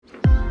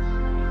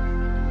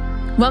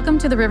Welcome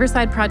to the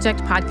Riverside Project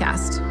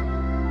podcast.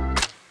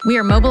 We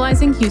are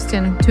mobilizing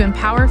Houston to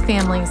empower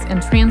families and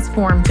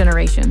transform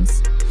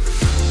generations.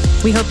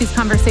 We hope these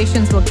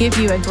conversations will give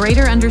you a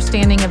greater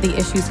understanding of the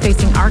issues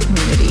facing our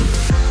community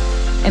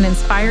and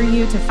inspire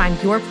you to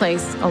find your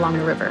place along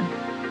the river.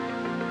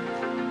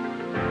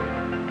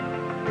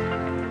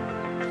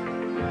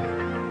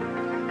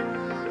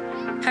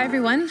 Hi,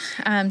 everyone.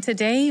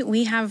 Today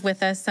we have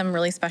with us some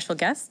really special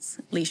guests.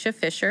 Leshia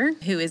Fisher,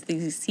 who is the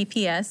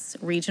CPS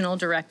Regional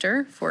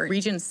Director for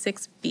Region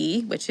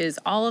 6B, which is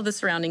all of the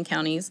surrounding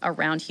counties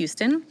around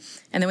Houston.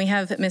 And then we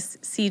have Miss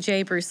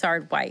CJ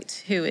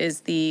Broussard-White, who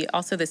is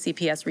also the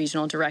CPS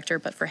Regional Director,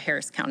 but for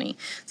Harris County.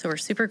 So we're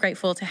super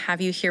grateful to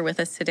have you here with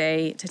us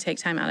today to take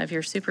time out of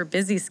your super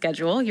busy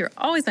schedule. You're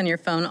always on your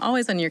phone,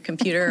 always on your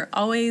computer,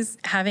 always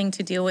having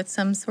to deal with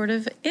some sort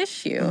of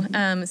issue.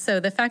 So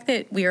the fact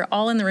that we are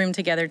all in the room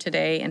together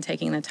today and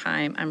taking the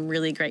time, I'm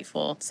really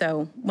grateful.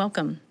 So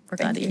welcome. We're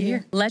glad that you're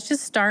here. Let's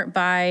just start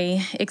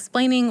by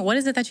explaining, what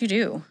is it that you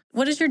do?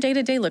 What does your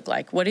day-to-day look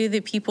like? What are the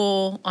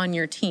people on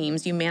your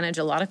teams? You manage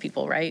a lot of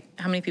people, right?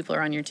 How many people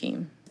are on your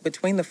team?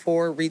 Between the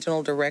 4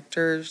 regional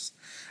directors,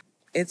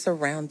 it's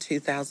around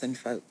 2,000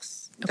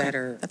 folks that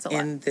are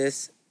in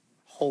this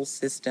whole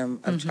system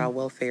of child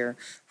welfare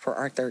for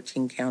our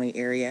 13-county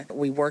area.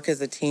 We work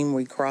as a team.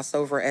 We cross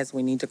over as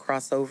we need to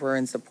cross over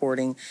in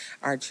supporting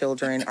our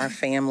children, our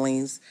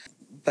families.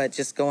 But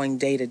just going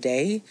day to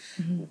day,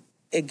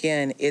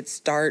 again, it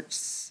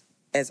starts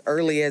as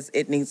early as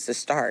it needs to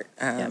start.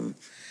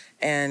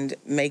 And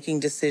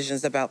making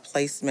decisions about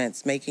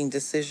placements, making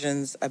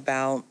decisions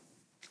about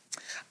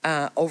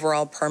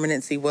overall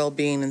permanency,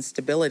 well-being, and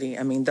stability.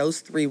 I mean,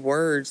 those 3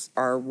 words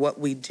are what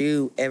we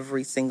do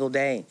every single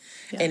day.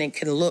 And it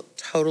can look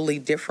totally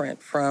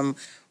different from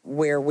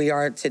where we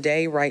are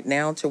today, right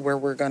now, to where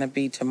we're going to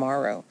be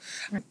tomorrow.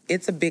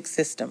 It's a big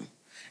system,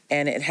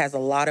 and it has a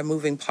lot of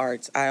moving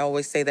parts. I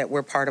always say that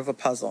we're part of a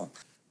puzzle.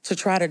 To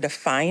try to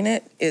define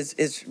it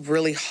is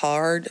really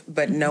hard,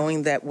 but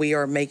knowing that we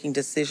are making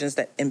decisions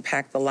that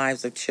impact the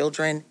lives of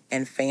children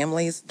and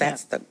families,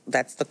 that's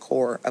the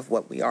core of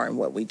what we are and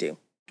what we do.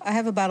 I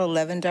have about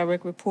 11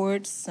 direct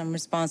reports. I'm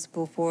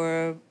responsible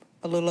for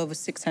a little over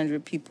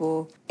 600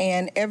 people,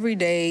 and every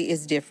day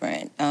is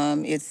different.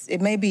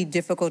 It may be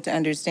difficult to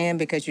understand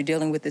because you're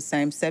dealing with the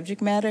same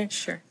subject matter,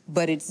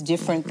 but it's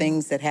different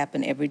things that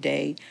happen every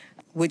day,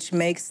 which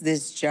makes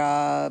this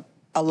job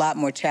a lot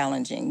more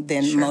challenging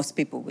than most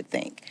people would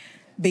think.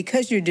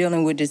 Because you're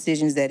dealing with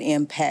decisions that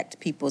impact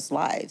people's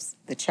lives,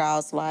 the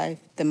child's life,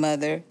 the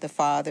mother, the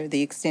father,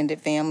 the extended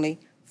family,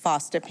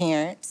 foster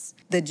parents,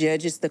 the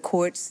judges, the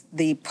courts,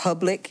 the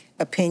public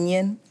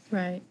opinion.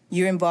 Right.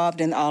 You're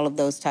involved in all of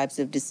those types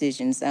of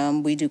decisions.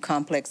 We do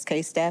complex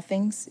case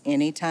staffings.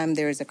 Anytime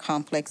there is a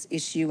complex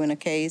issue in a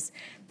case,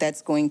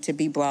 that's going to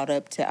be brought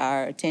up to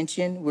our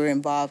attention. We're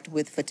involved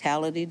with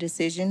fatality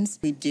decisions.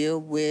 We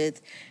deal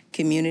with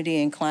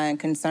community and client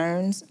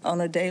concerns on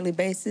a daily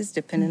basis,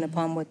 depending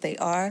upon what they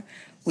are.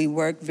 We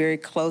work very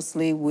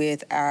closely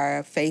with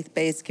our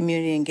faith-based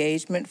community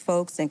engagement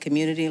folks and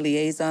community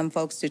liaison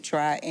folks to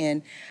try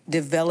and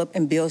develop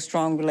and build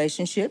strong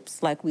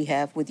relationships like we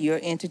have with your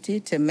entity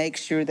to make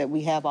sure that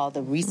we have all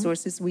the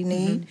resources we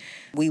need.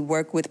 We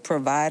work with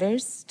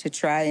providers to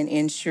try and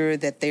ensure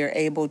that they're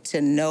able to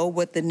know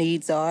what the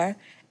needs are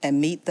and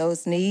meet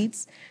those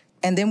needs.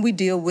 And then we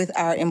deal with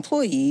our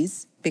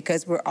employees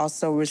because we're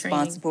also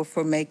responsible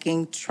for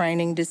making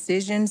training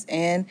decisions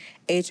and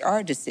HR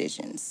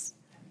decisions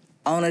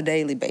on a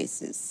daily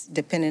basis,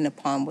 depending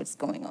upon what's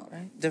going on.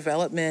 Right.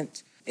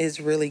 Development is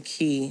really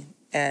key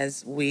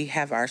as we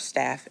have our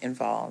staff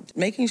involved.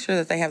 Making sure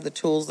that they have the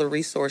tools, the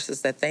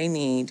resources that they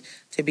need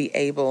to be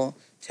able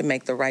to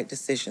make the right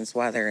decisions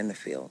while they're in the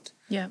field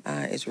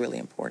is really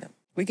important.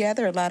 We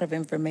gather a lot of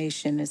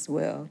information as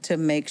well to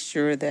make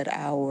sure that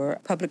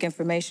our public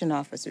information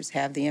officers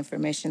have the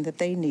information that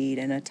they need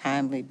in a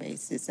timely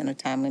basis, in a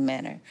timely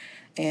manner.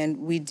 And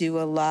we do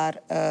a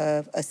lot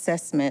of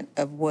assessment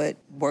of what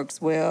works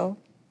well,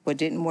 what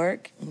didn't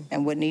work,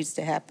 and what needs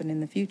to happen in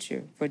the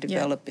future for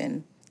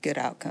developing good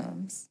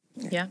outcomes.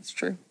 Yeah, it's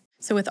true.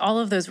 So with all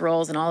of those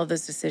roles and all of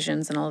those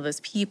decisions and all of those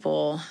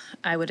people,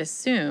 I would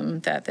assume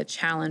that the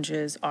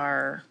challenges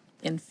are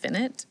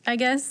infinite, I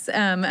guess.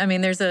 I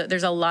mean, there's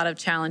a lot of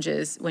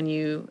challenges when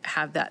you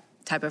have that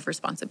type of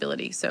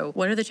responsibility. So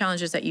what are the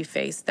challenges that you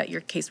face, that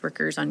your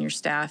caseworkers on your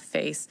staff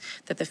face,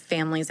 that the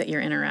families that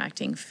you're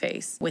interacting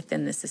face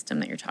within the system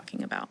that you're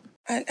talking about?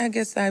 I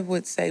guess I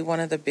would say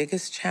one of the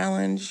biggest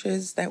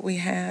challenges that we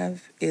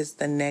have is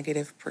the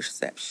negative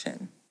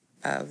perception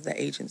of the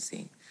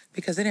agency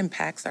because it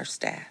impacts our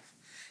staff.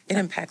 It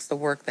impacts the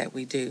work that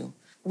we do.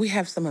 We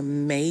have some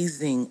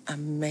amazing,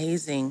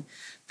 amazing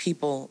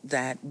people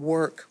that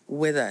work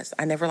with us.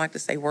 I never like to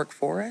say work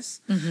for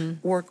us,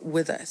 work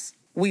with us.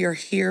 We are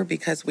here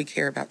because we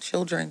care about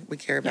children, we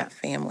care about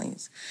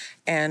families.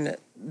 And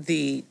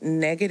the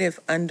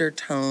negative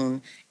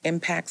undertone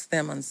impacts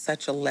them on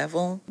such a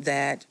level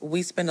that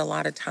we spend a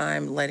lot of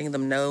time letting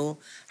them know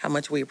how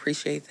much we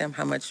appreciate them,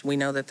 how much we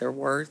know that they're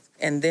worth.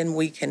 And then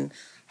we can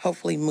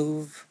hopefully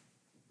move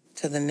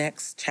to the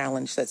next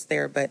challenge that's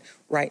there. But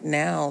right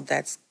now,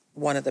 that's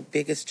one of the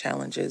biggest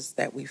challenges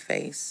that we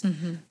face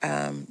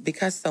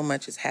because so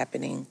much is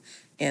happening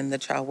in the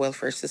child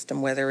welfare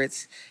system, whether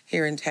it's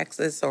here in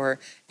Texas or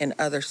in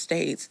other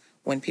states.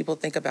 When people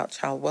think about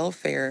child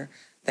welfare,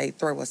 they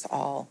throw us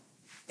all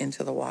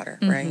into the water,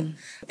 right?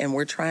 And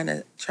we're trying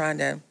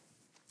to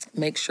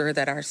make sure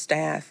that our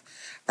staff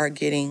are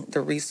getting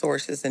the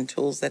resources and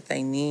tools that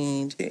they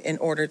need in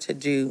order to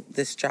do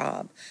this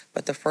job.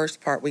 But the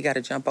first part we got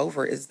to jump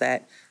over is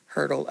that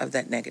hurdle of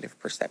that negative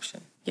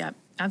perception. Yeah,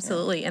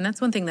 absolutely. And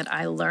that's one thing that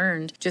I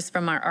learned just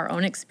from our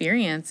own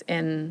experience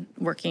in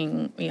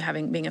working,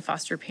 being a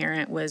foster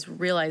parent, was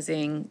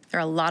realizing there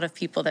are a lot of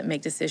people that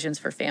make decisions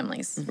for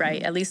families,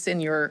 right? At least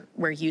in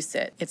where you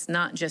sit. It's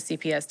not just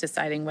CPS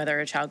deciding whether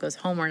a child goes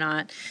home or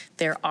not.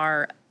 There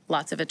are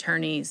lots of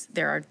attorneys,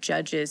 there are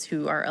judges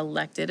who are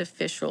elected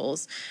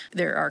officials,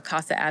 there are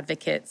CASA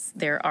advocates,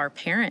 there are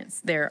parents,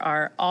 there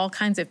are all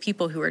kinds of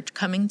people who are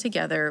coming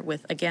together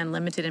with, again,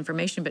 limited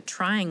information, but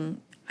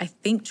trying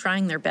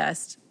their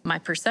best. My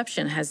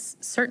perception has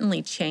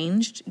certainly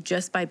changed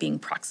just by being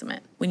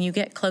proximate. When you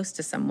get close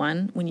to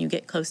someone, when you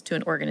get close to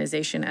an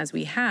organization as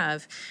we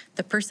have,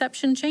 the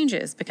perception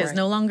changes because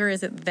no longer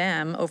is it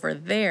them over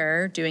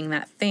there doing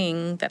that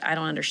thing that I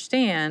don't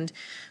understand,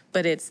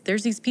 but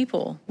there's these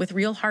people with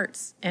real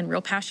hearts and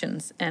real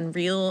passions and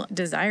real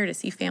desire to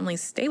see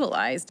families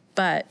stabilized,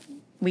 but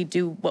we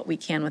do what we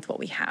can with what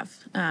we have.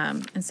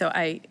 And so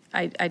I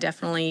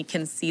definitely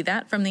can see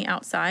that from the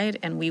outside,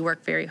 and we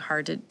work very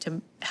hard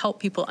to help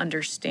people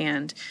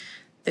understand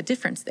the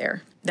difference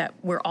there, that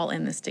we're all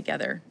in this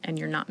together and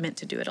you're not meant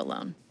to do it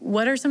alone.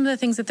 What are some of the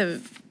things that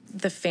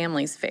the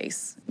families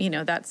face?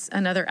 That's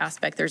another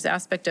aspect. There's the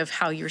aspect of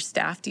how your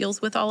staff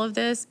deals with all of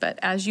this, but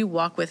as you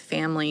walk with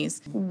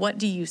families, what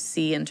do you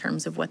see in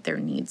terms of what their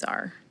needs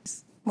are?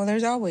 Well,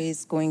 there's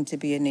always going to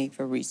be a need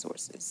for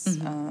resources.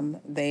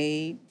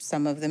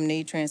 Some of them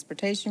need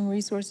transportation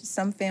resources.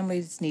 Some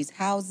families need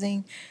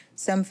housing.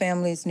 Some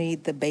families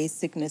need the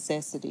basic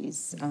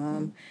necessities.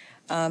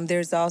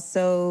 There's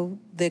also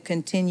the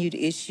continued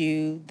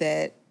issue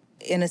that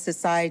in a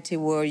society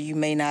where you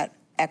may not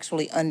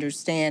actually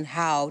understand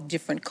how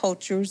different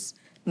cultures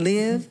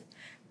live,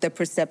 the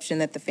perception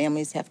that the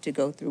families have to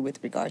go through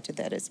with regard to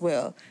that as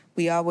well.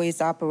 We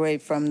always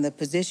operate from the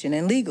position,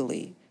 and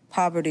legally,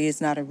 poverty is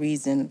not a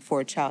reason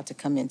for a child to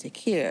come into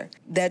care.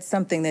 That's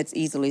something that's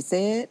easily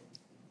said,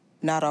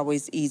 not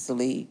always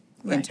easily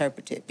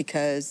interpreted,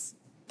 because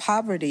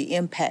poverty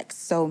impacts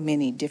so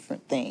many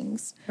different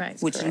things,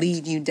 which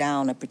lead you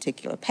down a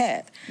particular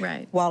path.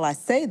 While I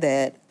say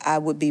that, I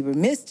would be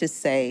remiss to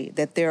say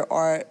that there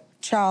are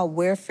child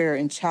welfare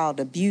and child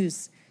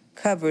abuse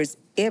covers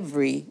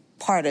every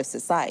part of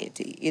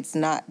society. It's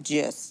not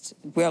just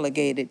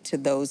relegated to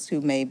those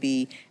who may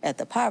be at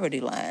the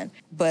poverty line,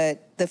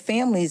 but the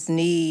families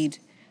need,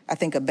 I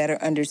think, a better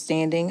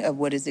understanding of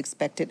what is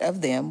expected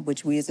of them,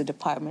 which we as a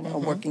department are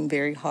working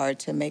very hard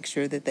to make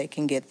sure that they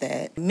can get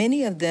that.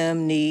 Many of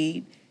them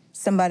need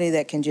somebody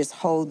that can just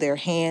hold their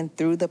hand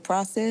through the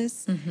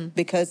process,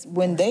 because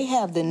when they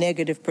have the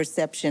negative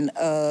perception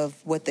of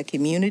what the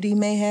community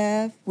may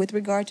have with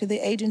regard to the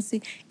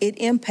agency, it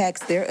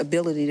impacts their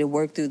ability to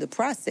work through the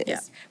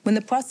process. When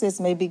the process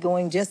may be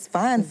going just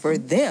fine for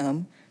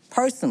them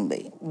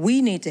personally,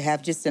 we need to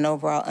have just an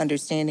overall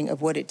understanding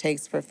of what it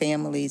takes for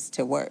families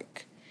to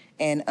work,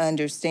 and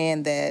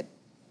understand that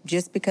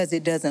just because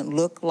it doesn't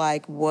look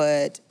like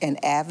what an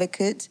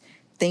advocate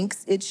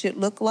thinks it should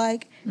look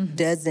like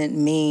doesn't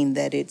mean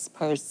that it's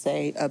per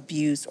se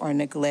abuse or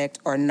neglect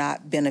or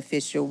not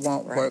beneficial,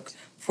 won't work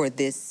for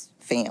this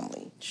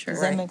family. Does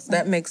that make sense?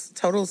 That makes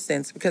total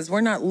sense, because we're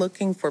not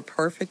looking for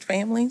perfect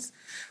families.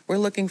 We're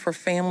looking for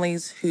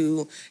families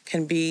who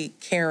can be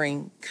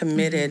caring,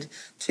 committed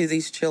to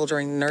these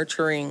children,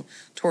 nurturing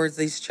towards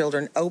these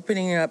children,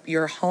 opening up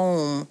your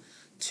home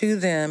to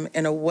them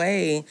in a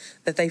way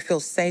that they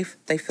feel safe,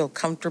 they feel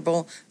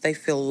comfortable, they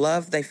feel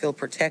loved, they feel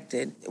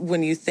protected.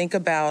 When you think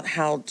about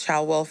how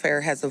child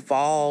welfare has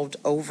evolved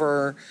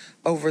over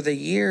the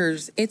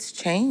years, it's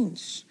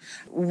changed.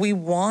 We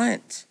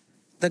want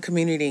the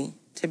community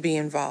to be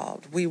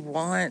involved. We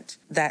want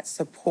that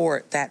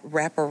support, that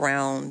wrap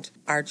around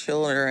our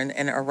children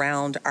and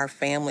around our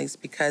families,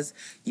 because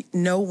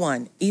no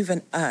one,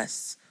 even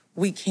us,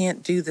 we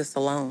can't do this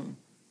alone.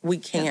 We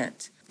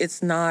can't.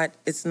 It's not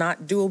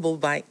doable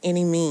by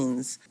any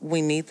means.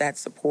 We need that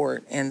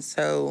support. And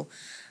so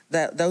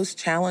those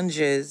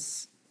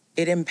challenges,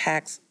 it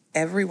impacts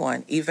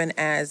everyone, even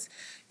as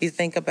you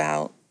think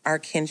about our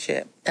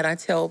kinship. And I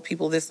tell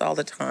people this all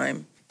the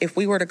time. If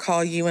we were to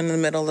call you in the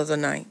middle of the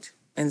night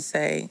and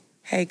say,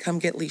 hey, come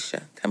get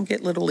Leshia, come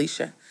get little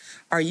Leshia,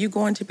 are you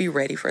going to be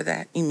ready for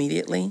that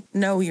immediately?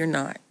 No, you're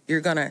not. You're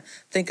going to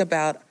think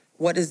about,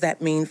 what does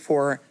that mean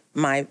for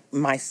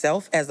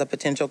myself as a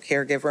potential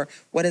caregiver?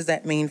 What does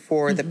that mean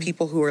for the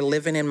people who are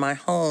living in my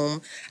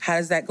home? How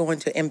is that going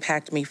to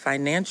impact me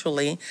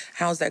financially?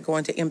 How is that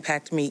going to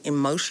impact me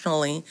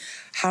emotionally?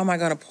 How am I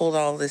going to pull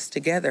all this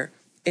together?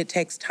 It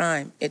takes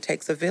time. It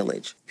takes a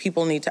village.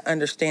 People need to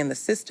understand the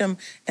system,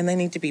 and they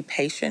need to be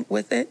patient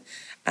with it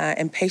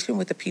and patient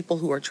with the people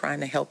who are trying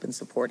to help and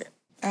support it.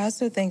 I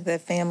also think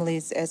that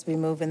families, as we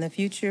move in the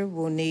future,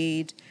 will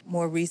need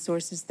more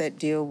resources that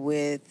deal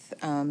with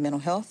mental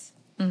health,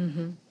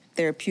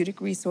 therapeutic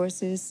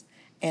resources,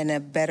 and a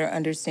better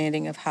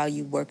understanding of how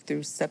you work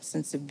through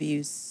substance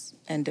abuse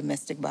and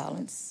domestic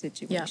violence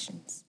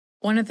situations. Yeah.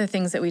 One of the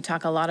things that we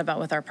talk a lot about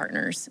with our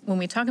partners, when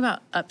we talk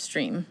about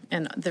upstream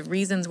and the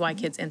reasons why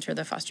kids enter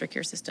the foster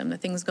care system, the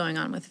things going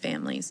on with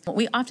families, what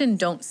we often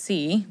don't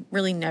see,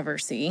 really never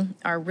see,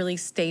 are really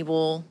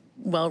stable,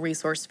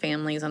 well-resourced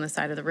families on the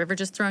side of the river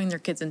just throwing their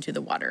kids into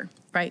the water,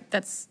 right?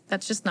 That's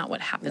just not what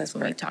happens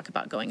when we talk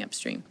about going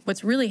upstream.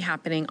 What's really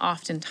happening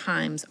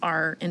oftentimes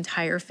are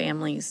entire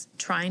families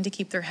trying to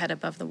keep their head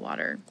above the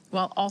water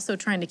while also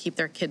trying to keep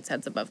their kids'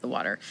 heads above the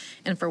water.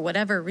 And for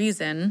whatever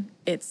reason,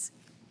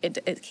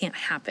 it can't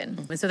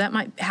happen. And so that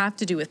might have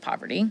to do with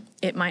poverty.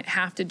 It might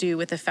have to do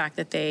with the fact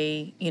that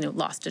they,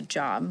 lost a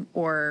job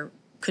or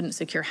couldn't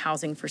secure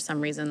housing for some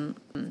reason.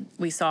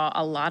 We saw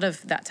a lot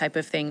of that type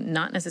of thing,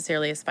 not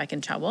necessarily a spike in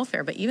child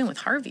welfare, but even with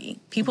Harvey,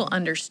 people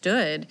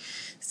understood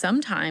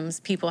sometimes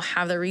people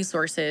have the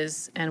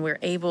resources and we're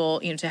able,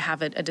 to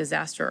have a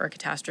disaster or a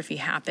catastrophe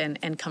happen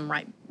and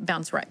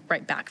bounce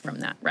right back from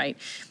that, right?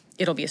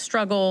 It'll be a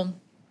struggle,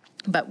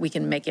 but we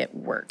can make it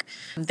work.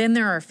 Then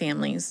there are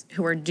families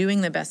who are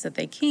doing the best that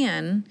they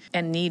can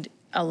and need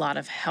a lot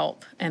of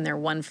help, and they're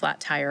one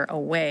flat tire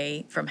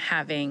away from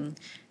having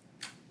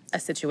a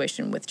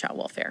situation with child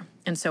welfare.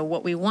 And so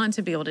what we want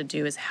to be able to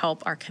do is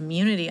help our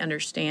community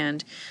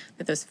understand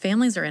that those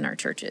families are in our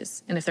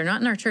churches. And if they're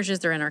not in our churches,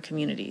 they're in our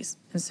communities.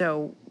 And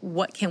so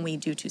what can we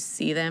do to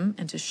see them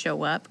and to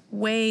show up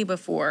way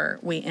before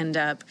we end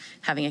up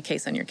having a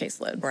case on your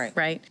caseload,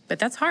 right? But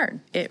that's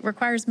hard. It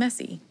requires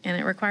messy, and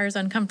it requires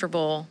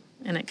uncomfortable,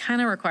 and it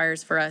kind of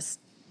requires for us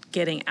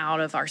getting out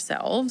of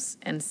ourselves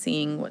and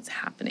seeing what's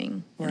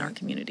happening in our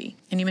community.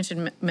 And you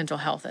mentioned mental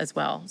health as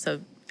well. So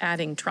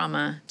adding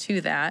trauma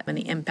to that and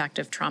the impact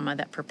of trauma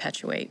that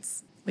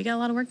perpetuates. We got a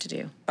lot of work to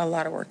do. A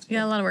lot of work to do. We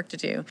got a lot of work to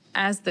do.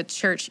 As the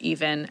church,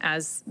 even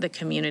as the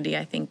community,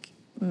 I think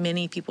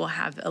many people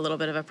have a little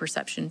bit of a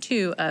perception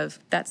too of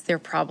that's their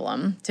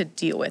problem to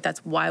deal with.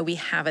 That's why we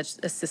have a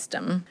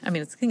system. I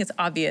mean, I think it's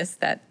obvious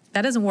that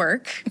doesn't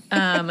work.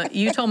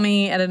 You told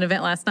me at an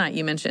event last night,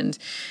 you mentioned,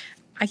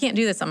 I can't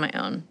do this on my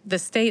own. The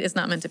state is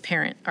not meant to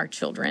parent our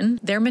children.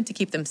 They're meant to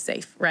keep them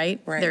safe,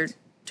 right? They're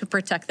to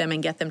protect them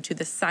and get them to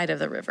the side of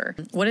the river.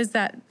 What does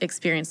that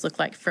experience look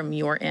like from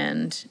your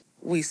end?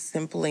 We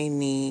simply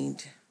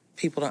need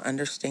people to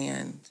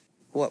understand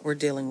what we're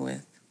dealing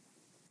with.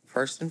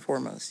 First and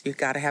foremost, you've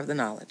got to have the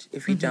knowledge.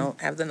 If you don't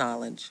have the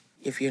knowledge,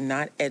 if you're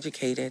not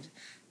educated,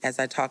 as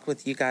I talked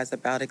with you guys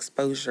about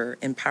exposure,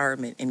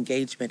 empowerment,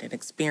 engagement, and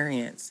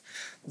experience,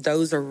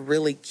 those are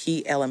really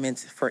key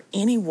elements for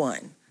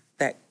anyone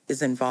that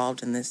is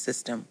involved in this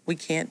system. We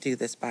can't do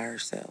this by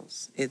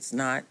ourselves. It's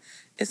not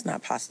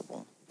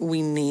possible.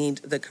 We need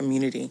the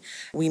community.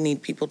 We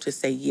need people to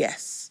say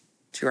yes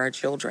to our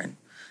children,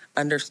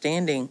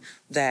 understanding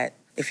that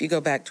if you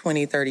go back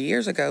 20, 30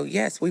 years ago,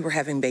 yes, we were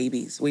having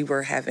babies. We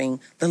were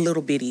having the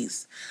little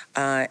bitties,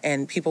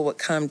 and people would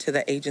come to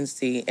the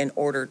agency in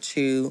order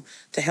to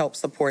help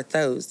support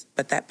those.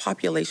 But that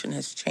population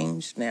has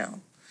changed now.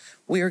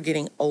 We are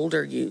getting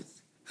older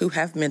youth who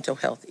have mental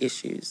health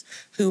issues,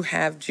 who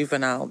have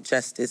juvenile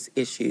justice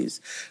issues,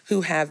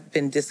 who have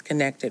been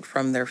disconnected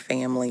from their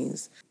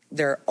families.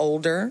 They're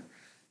older,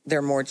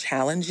 they're more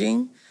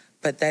challenging,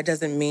 but that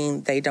doesn't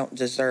mean they don't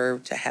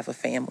deserve to have a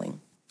family.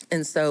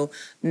 And so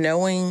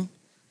knowing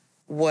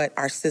what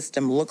our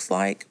system looks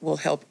like will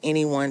help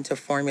anyone to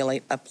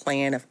formulate a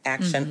plan of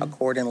action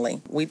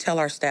accordingly. We tell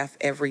our staff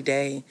every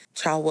day,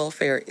 child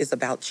welfare is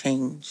about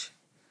change.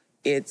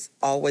 It's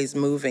always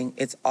moving,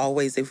 it's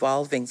always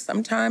evolving.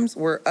 Sometimes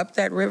we're up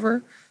that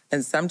river,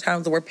 and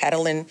sometimes we're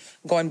paddling,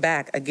 going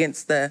back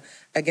against the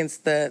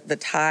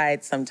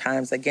tide,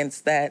 sometimes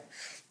against that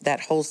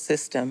whole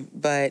system.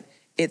 But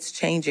it's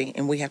changing,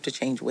 and we have to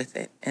change with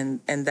it.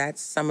 And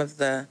that's some of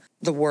the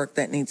work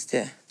that needs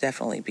to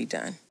definitely be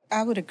done.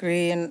 I would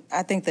agree, and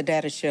I think the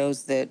data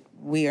shows that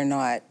we are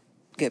not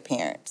good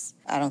parents.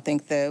 I don't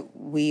think that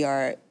we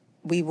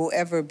will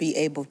ever be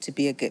able to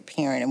be a good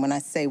parent. And when I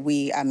say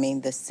we, I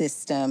mean the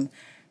system,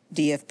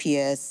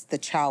 DFPS, the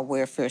child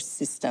welfare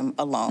system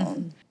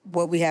alone.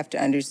 What we have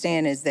to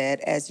understand is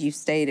that, as you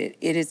stated,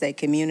 it is a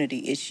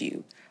community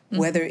issue.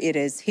 Whether it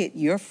has hit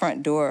your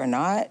front door or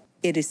not,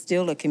 it is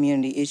still a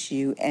community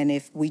issue. And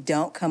if we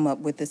don't come up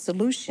with a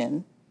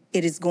solution,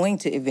 it is going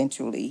to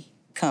eventually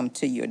come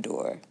to your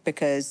door,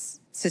 because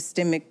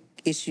systemic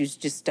issues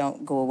just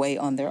don't go away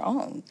on their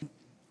own.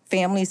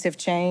 Families have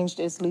changed,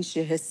 as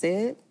Leshia has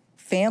said.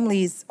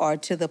 Families are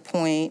to the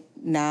point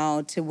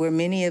now to where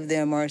many of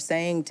them are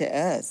saying to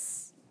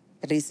us,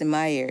 at least in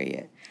my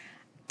area,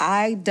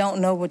 I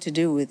don't know what to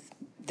do with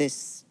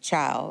this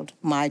child,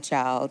 my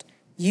child.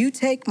 You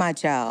take my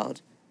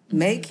child,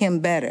 make him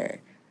better,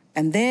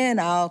 and then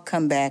I'll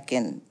come back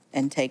and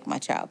and take my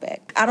child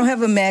back. I don't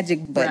have a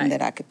magic button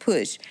that I could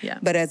push. Yeah.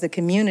 But as a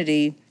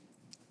community,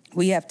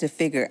 we have to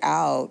figure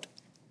out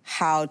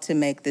how to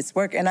make this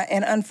work. And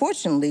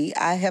unfortunately,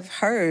 I have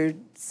heard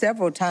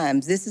several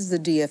times, this is a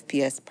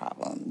DFPS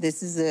problem.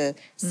 This is a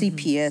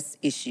CPS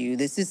issue.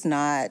 This is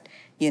not,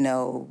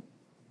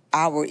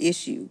 our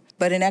issue.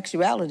 But in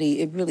actuality,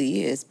 it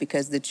really is,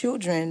 because the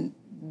children,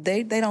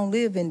 they don't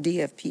live in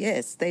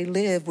DFPS. They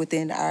live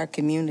within our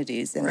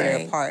communities, and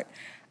they're a part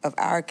of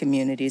our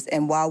communities.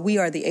 And while we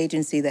are the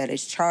agency that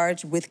is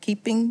charged with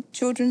keeping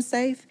children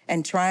safe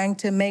and trying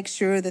to make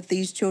sure that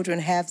these children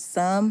have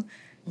some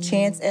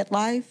chance at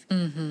life,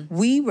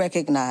 we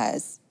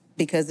recognize,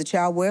 because the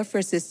child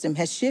welfare system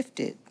has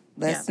shifted.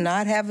 Let's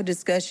not have a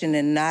discussion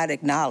and not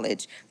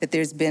acknowledge that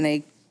there's been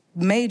a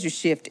major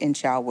shift in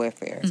child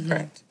welfare. That's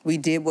correct. We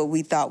did what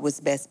we thought was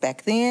best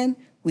back then.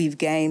 We've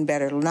gained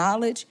better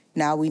knowledge.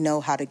 Now we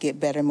know how to get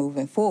better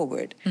moving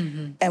forward.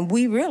 And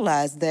we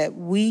realize that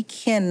we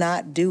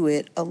cannot do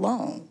it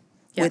alone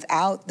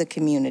without the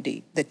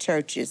community, the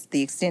churches,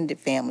 the extended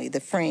family, the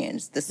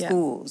friends, the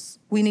schools.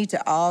 We need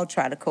to all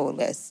try to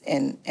coalesce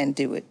and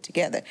do it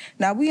together.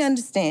 Now, we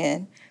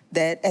understand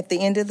that at the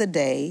end of the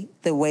day,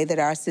 the way that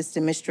our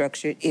system is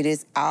structured, it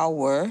is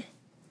our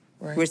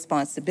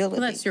responsibility.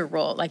 Well, that's your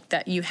role, like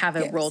that you have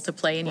a role to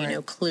play and you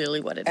know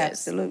clearly what it is.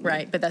 Absolutely.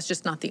 Right? But that's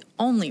just not the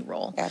only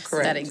role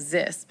that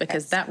exists,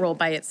 because that role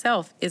by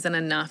itself isn't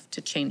enough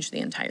to change the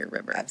entire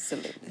river.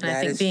 Absolutely. And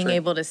I think being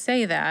able to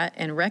say that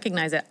and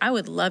recognize that, I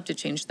would love to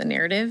change the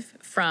narrative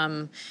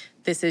from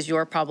this is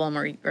your problem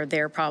or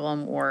their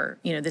problem, or,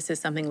 this is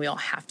something we all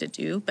have to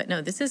do. But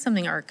no, this is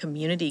something our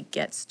community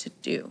gets to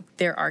do.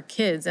 There are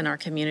kids in our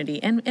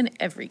community and in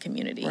every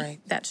community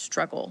that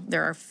struggle.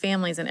 There are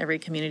families in every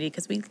community,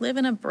 because we live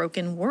in a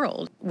broken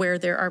world where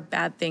there are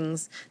bad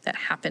things that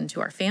happen to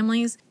our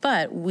families.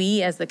 But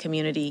we as the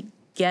community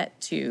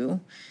get to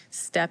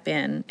step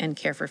in and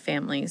care for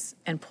families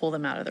and pull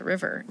them out of the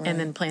river and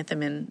then plant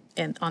them in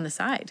on the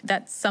side.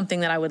 That's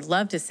something that I would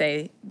love to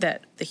say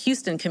that the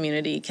Houston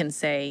community can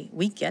say,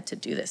 we get to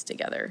do this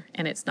together.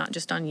 And it's not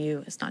just on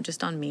you. It's not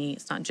just on me.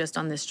 It's not just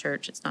on this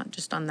church. It's not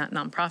just on that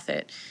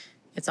nonprofit.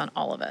 It's on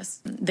all of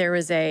us. There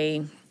is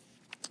a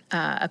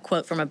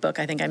quote from a book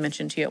I think I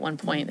mentioned to you at one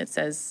point that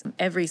says,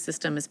 every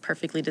system is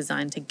perfectly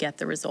designed to get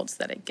the results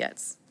that it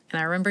gets. And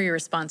I remember your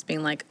response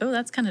being like, oh,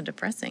 that's kind of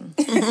depressing.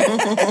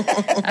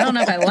 I don't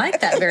know if I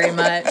like that very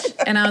much.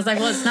 And I was like,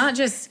 well, it's not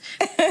just,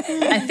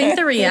 I think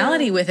the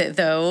reality with it,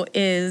 though,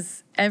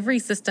 is every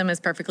system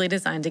is perfectly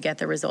designed to get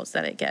the results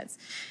that it gets.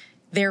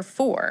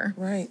 Therefore,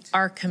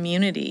 our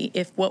community,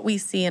 if what we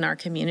see in our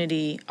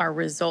community are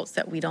results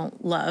that we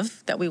don't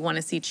love, that we want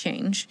to see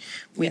change,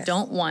 we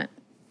don't want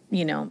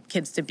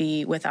kids to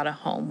be without a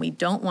home. We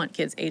don't want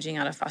kids aging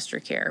out of foster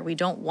care. We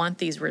don't want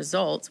these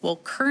results. Well,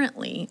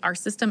 currently, our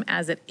system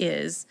as it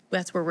is,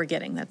 that's where we're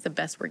getting. That's the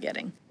best we're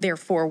getting.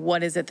 Therefore,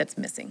 what is it that's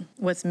missing?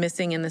 What's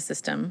missing in the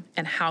system,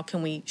 and how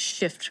can we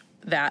shift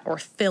that or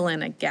fill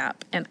in a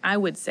gap? And I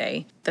would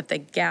say that the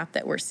gap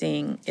that we're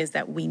seeing is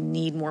that we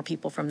need more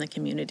people from the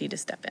community to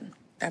step in.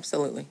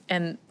 Absolutely.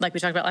 And like we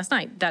talked about last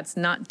night, that's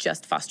not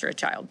just foster a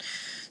child.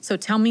 So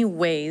tell me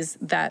ways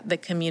that the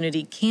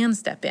community can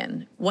step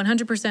in.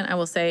 100%, I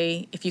will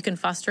say, if you can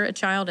foster a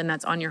child and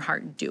that's on your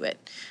heart, do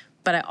it.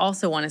 But I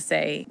also want to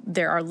say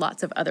there are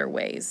lots of other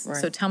ways.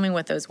 So tell me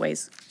what those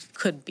ways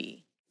could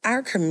be.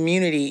 Our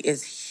community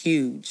is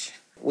huge.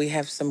 We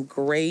have some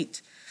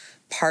great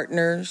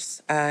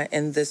partners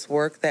in this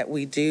work that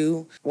we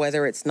do,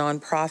 whether it's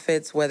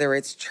nonprofits, whether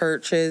it's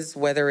churches,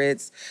 whether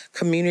it's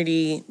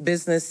community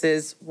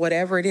businesses,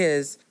 whatever it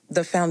is,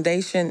 the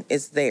foundation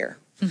is there.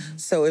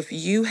 So if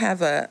you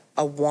have a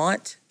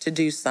want to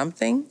do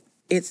something,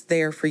 it's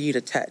there for you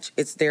to touch.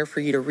 It's there for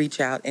you to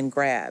reach out and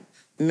grab.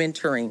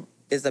 Mentoring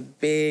is a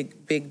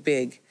big, big,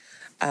 big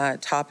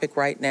topic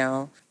right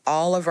now.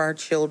 All of our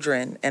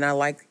children, and I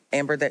like,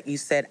 Amber, that you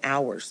said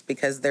ours,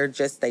 because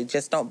they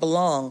just don't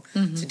belong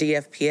to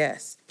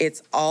DFPS.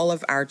 It's all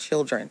of our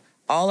children.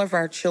 All of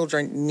our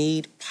children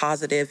need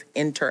positive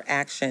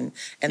interaction,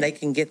 and they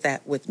can get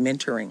that with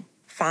mentoring.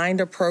 Find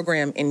a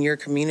program in your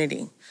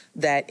community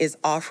that is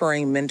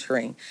offering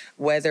mentoring,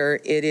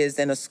 whether it is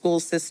in a school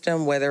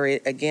system, whether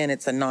it's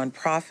a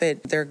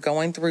nonprofit. They're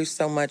going through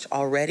so much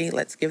already.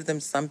 Let's give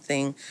them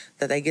something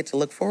that they get to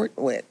look forward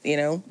with,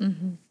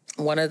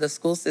 One of the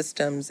school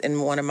systems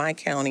in one of my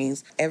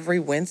counties, every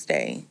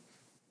Wednesday,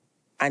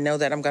 I know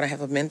that I'm going to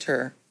have a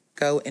mentor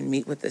go and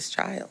meet with this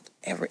child.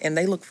 And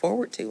they look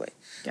forward to it.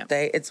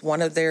 It's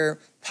one of their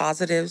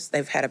positives.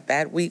 They've had a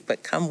bad week,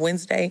 but come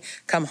Wednesday,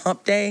 come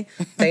hump day,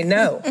 they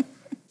know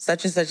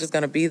such and such is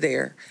going to be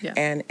there.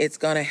 And it's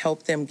going to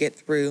help them get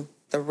through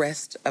the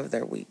rest of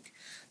their week.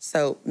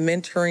 So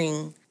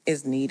mentoring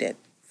is needed.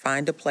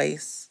 Find a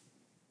place,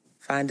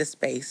 find a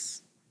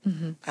space.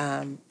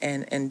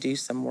 And do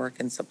some work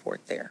and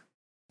support there.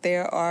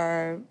 There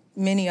are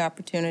many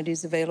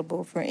opportunities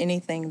available for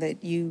anything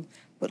that you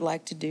would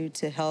like to do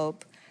to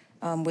help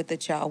with the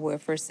child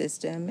welfare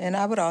system. And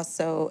I would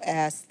also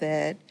ask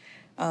that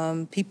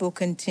people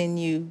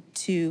continue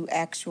to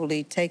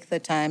actually take the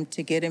time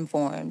to get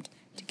informed,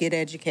 to get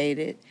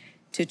educated,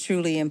 to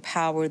truly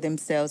empower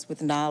themselves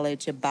with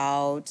knowledge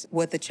about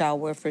what the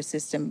child welfare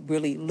system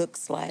really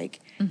looks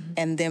like,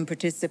 and then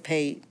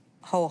participate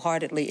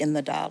wholeheartedly in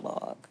the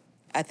dialogue.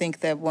 I think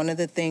that one of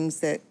the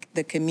things that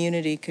the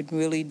community could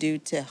really do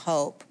to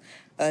help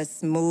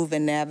us move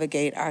and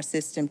navigate our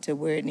system to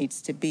where it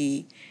needs to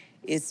be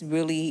is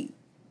really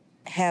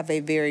have a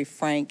very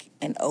frank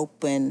and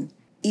open,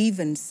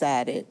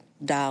 even-sided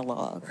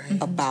dialogue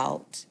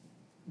about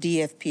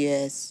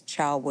DFPS,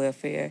 child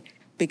welfare,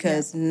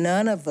 because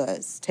none of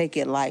us take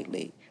it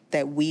lightly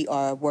that we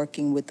are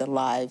working with the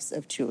lives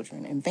of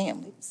children and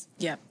families.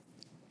 Yep.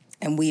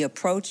 And we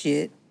approach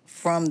it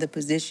from the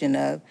position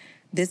of,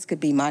 this could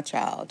be my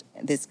child,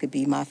 this could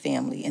be my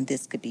family, and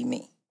this could be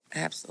me.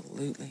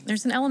 Absolutely.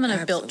 There's an element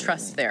of built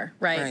trust there,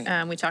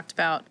 right? We talked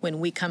about when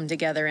we come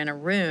together in a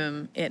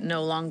room, it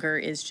no longer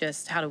is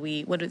just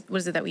what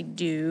is it that we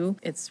do?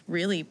 It's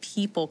really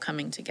people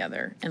coming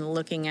together and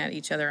looking at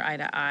each other eye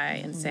to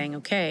eye and saying,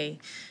 okay,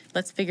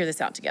 let's figure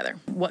this out together.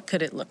 What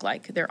could it look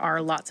like? There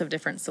are lots of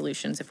different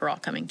solutions if we're all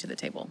coming to the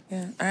table.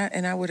 Yeah,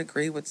 and I would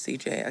agree with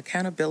CJ.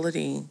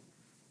 Accountability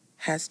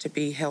has to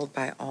be held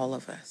by all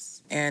of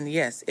us. And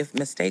yes, if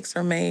mistakes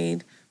are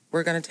made,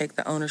 we're going to take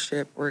the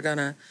ownership. We're going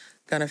to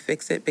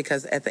fix it,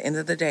 because at the end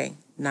of the day,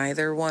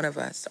 neither one of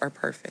us are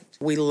perfect.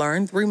 We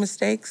learn through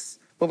mistakes,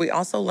 but we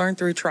also learn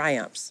through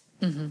triumphs.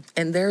 And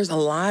there's a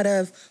lot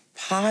of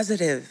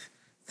positive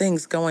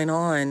things going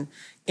on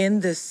in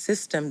this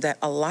system that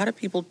a lot of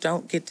people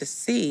don't get to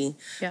see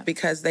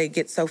because they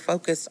get so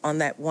focused on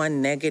that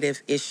one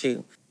negative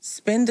issue.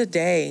 Spend a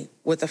day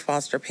with a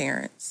foster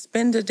parent.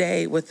 Spend a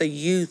day with a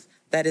youth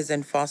that is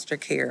in foster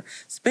care.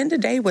 Spend a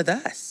day with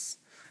us.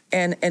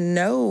 And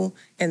know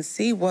and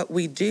see what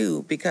we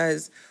do,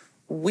 because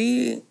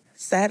we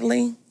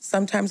sadly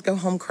sometimes go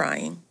home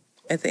crying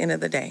at the end of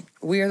the day.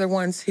 We are the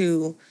ones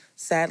who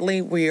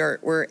sadly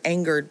we're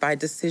angered by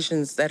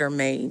decisions that are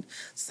made.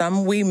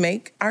 Some we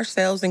make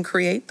ourselves and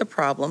create the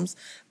problems,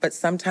 but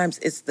sometimes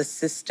it's the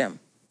system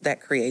that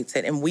creates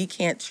it, and we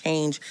can't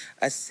change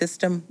a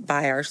system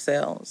by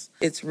ourselves.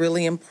 It's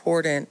really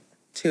important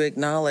to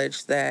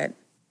acknowledge that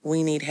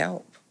we need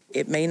help.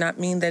 It may not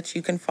mean that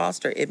you can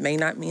foster. It may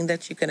not mean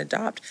that you can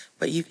adopt,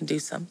 but you can do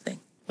something.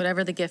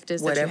 Whatever the gift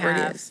is whatever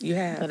that it is, you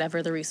have.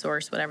 Whatever the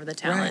resource, whatever the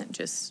talent,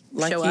 just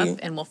like show up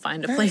and we'll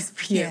find a place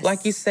for you. Yes.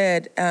 Like you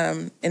said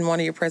in one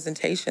of your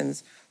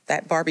presentations,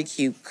 that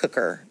barbecue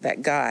cooker,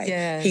 that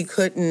guy, he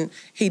couldn't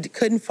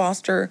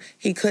foster,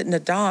 he couldn't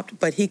adopt,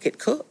 but he could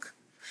cook.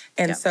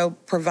 And so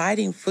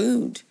providing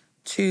food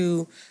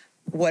to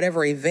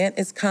whatever event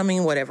is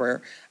coming,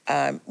 whatever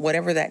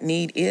that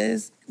need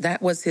is, that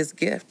was his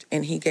gift,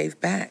 and he gave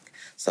back.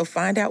 So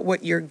find out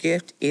what your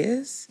gift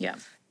is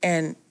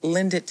and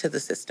lend it to the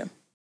system.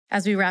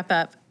 As we wrap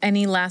up,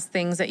 any last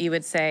things that you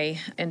would say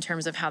in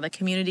terms of how the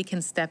community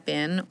can step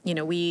in? You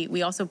know,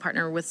 we also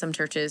partner with some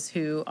churches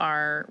who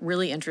are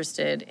really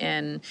interested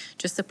in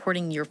just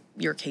supporting your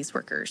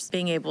caseworkers,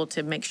 being able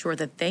to make sure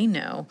that they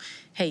know,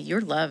 hey, you're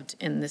loved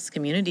in this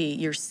community,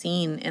 you're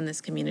seen in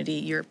this community,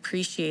 you're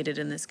appreciated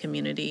in this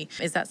community.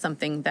 Is that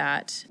something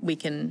that we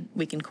can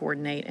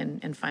coordinate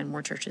and find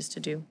more churches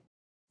to do?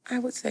 I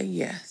would say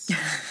yes.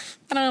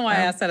 I don't know why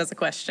I asked that as a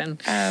question.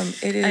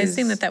 It is. I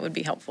assume that would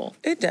be helpful.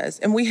 It does.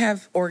 And we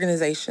have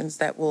organizations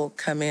that will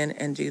come in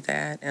and do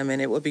that. I mean,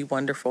 it would be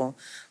wonderful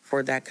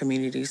for that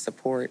community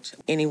support.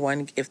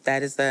 Anyone, if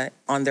that is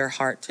on their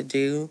heart to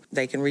do,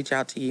 they can reach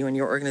out to you and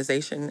your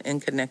organization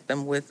and connect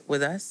them with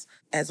us.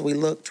 As we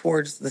look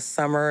towards the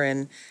summer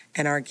and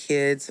our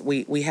kids,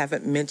 we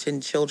haven't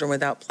mentioned children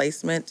without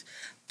placement.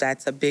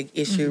 That's a big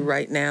issue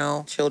right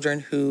now. Children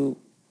who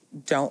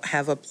don't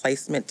have a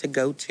placement to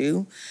go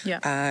to,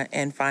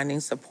 and finding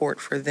support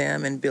for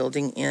them and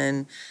building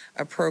in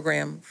a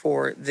program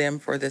for them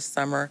for this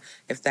summer,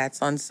 if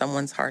that's on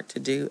someone's heart to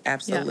do,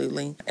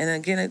 absolutely. And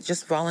again, it's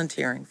just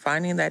volunteering,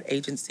 finding that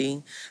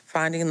agency,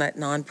 finding that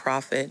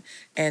nonprofit,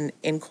 and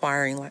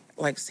inquiring,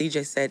 like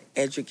CJ said,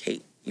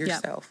 educate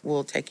yourself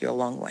will take you a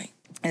long way.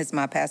 As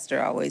my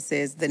pastor always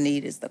says, the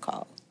need is the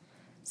call.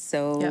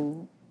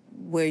 So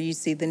where you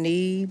see the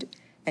need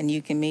and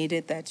you can meet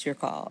it, that's your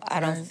call. I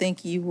don't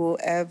think you will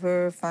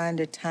ever find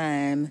a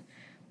time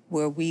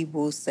where we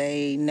will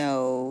say,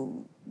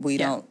 no, we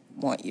don't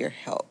want your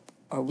help,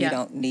 or we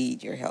don't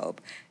need your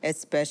help,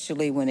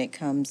 especially when it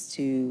comes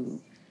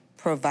to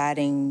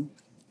providing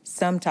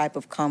some type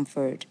of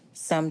comfort,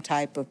 some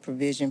type of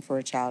provision for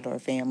a child or a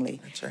family,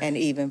 and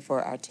even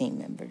for our team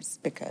members,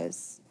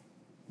 because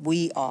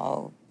we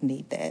all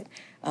need that.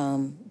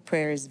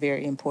 Prayer is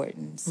very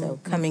important. So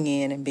coming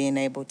in and being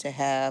able to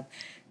have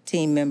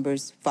team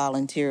members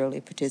voluntarily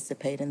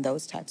participate in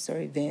those types of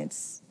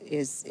events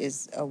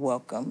is a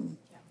welcome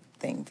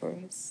thing for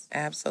us.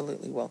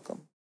 Absolutely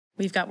welcome.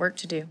 We've got work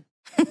to do.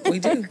 We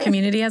do. Our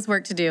community has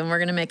work to do, and we're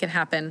going to make it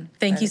happen.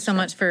 Thank you so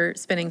much for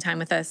spending time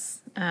with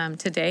us,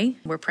 today.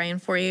 We're praying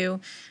for you.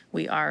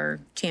 We are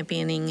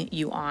championing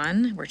you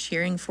on. We're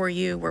cheering for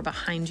you. We're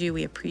behind you.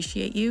 We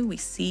appreciate you. We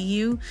see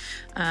you.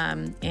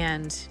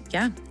 And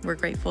yeah, we're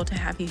grateful to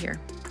have you here.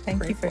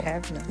 Thank you for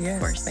having us. Yes, of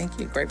course. Thank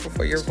you. Grateful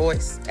for your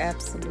voice.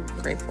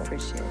 Absolutely. Grateful.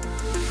 Appreciate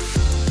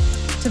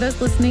it. To those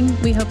listening,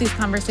 we hope these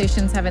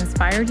conversations have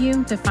inspired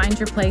you to find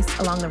your place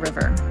along the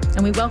river.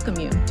 And we welcome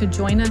you to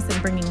join us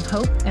in bringing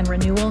hope and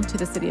renewal to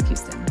the city of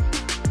Houston.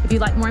 If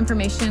you'd like more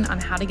information on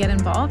how to get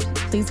involved,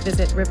 please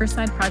visit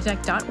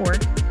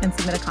riversideproject.org and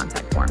submit a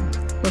contact form.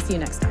 We'll see you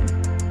next time.